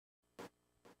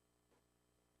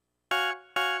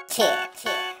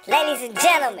Ladies and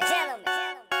gentlemen,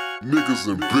 niggas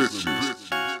and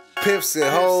bitches, pimps and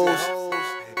hoes.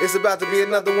 It's about to be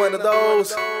another one of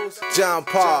those. John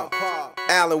Paul,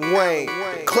 Alan Wayne,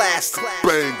 classic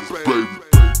bangers, baby.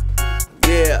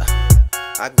 Yeah,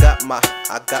 I got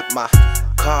my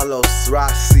Carlos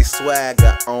Rossi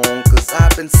swagger on, cause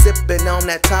I've been sipping on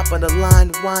that top of the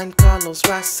line wine, Carlos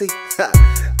Rossi.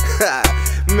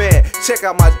 Man, check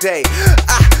out my day.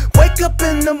 I wake up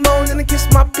in the morning and kiss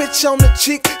my bitch on the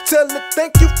cheek, tell her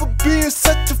thank you for being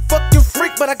such a fucking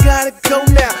freak, but I gotta go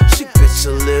now. She bitch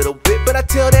a little bit, but I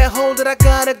tell that hoe that I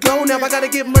gotta go now. I gotta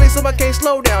get money so I can't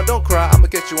slow down. Don't cry, I'ma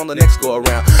get you on the next go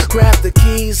around. Grab the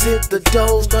keys, hit the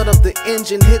door, start up the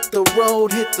engine, hit the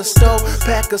road, hit the stove,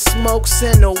 pack of smokes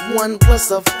and a 1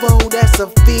 plus a 4, that's a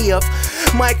VF.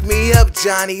 Mic me up,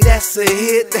 Johnny, that's a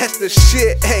hit, that's the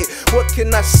shit. Hey, what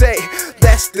can I say?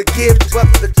 That's the gift, but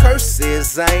the curse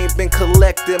is I ain't been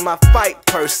collecting my fight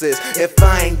purses. If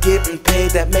I ain't getting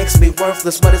paid, that makes me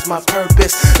worthless. What is my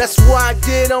purpose? That's why I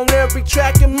get on every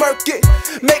track and murk it.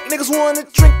 Make niggas wanna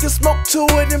drink and smoke to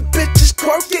it and bitches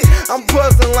twerk it. I'm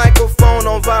buzzing like a phone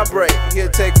on vibrate. Here,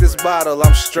 take this bottle,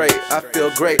 I'm straight, I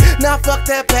feel great. Now fuck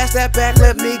that, pass that back,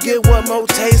 let me get one more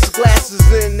taste. Glasses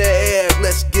in the air,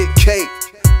 let's get cake.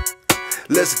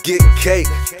 Let's get cake.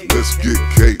 Let's get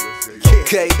cake.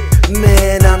 Okay,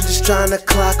 man, I'm just trying to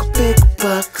clock big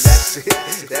bucks. That's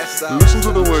it. That's all. Listen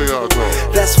to the way I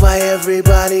talk. That's why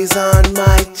everybody's on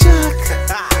my jock.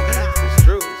 It's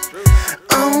true.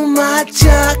 On my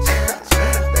jock.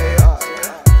 They are.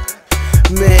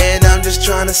 Man, I'm just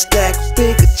trying to stack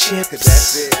bigger chips.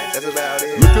 That's it. That's about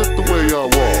it. Look at the way I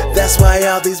walk. That's why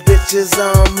all these bitches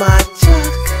on my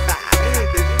jock.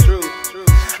 It's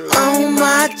true. On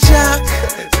my jock.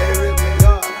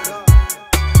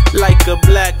 Like a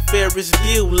black Ferris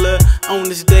Bueller on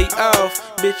his day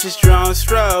off, bitches drawing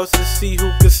straws to see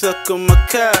who can suck on my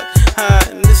cock.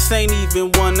 And this ain't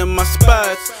even one of my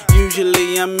spots.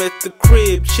 Usually I'm at the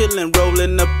crib chillin',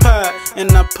 rolling a pot,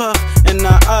 and I puff and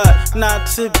I ought not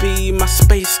to be my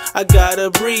space. I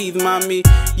gotta breathe, mommy.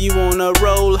 You wanna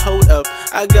roll? Hold up,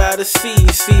 I gotta see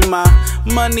my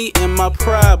money and my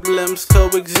problems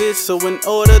coexist. So in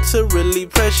order to really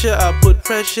pressure, I put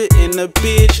pressure in a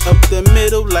bitch up the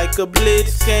middle like a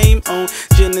blitz game on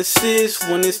Genesis.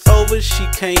 When it's over, she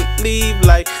can't leave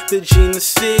like the Gina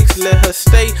 6. Let her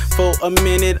stay for a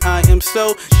minute. I am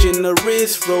so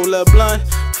generous. Roll a blunt,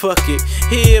 fuck it.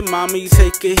 Here, mommy,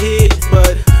 take a hit.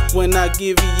 But when I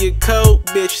give you your coat,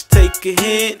 bitch, take a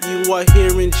hint. You are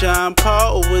hearing John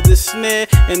Paul with the snare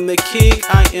and the kick.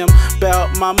 I am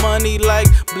about my money like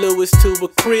blue is to a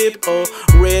crib or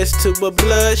red's to a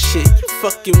blood. Shit, you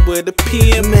fucking with a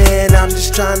PM. Man, I'm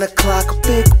just trying to clock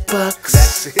big bucks.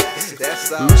 That's it.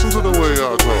 That's all. Listen to the way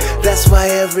I talk. That's why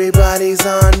everybody's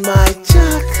on my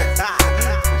jock.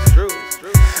 It's true.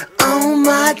 On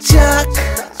my jock.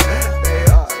 They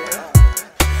are.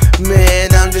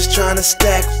 Man, I'm just trying to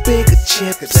stack bigger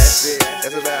chips. That's it.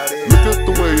 That's about it. Look at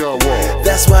the way I walk.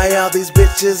 That's why all these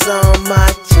bitches on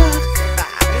my jock.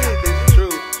 It's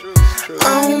true.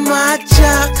 On my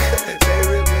jock. They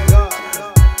really are.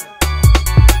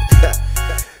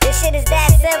 this shit is that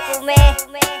simple, man.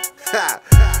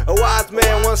 A wise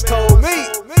man once told me,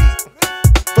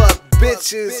 fuck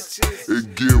bitches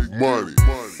And give money.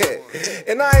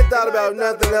 and I ain't thought about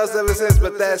nothing else ever since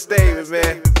but that statement,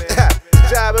 man.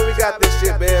 Job, we got this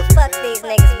shit, man. Fuck these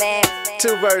niggas, man.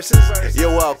 2 verses.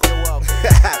 You're welcome.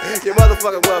 You're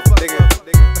motherfucking welcome,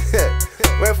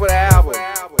 nigga. Wait for the album.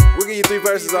 We'll give you 3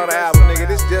 verses on the album, nigga.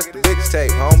 This is just the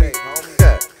mixtape, homie.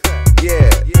 Yeah,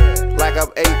 like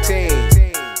I'm 18.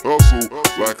 Hustle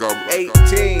like I'm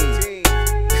 18.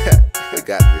 We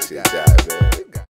got this shit, Job, man.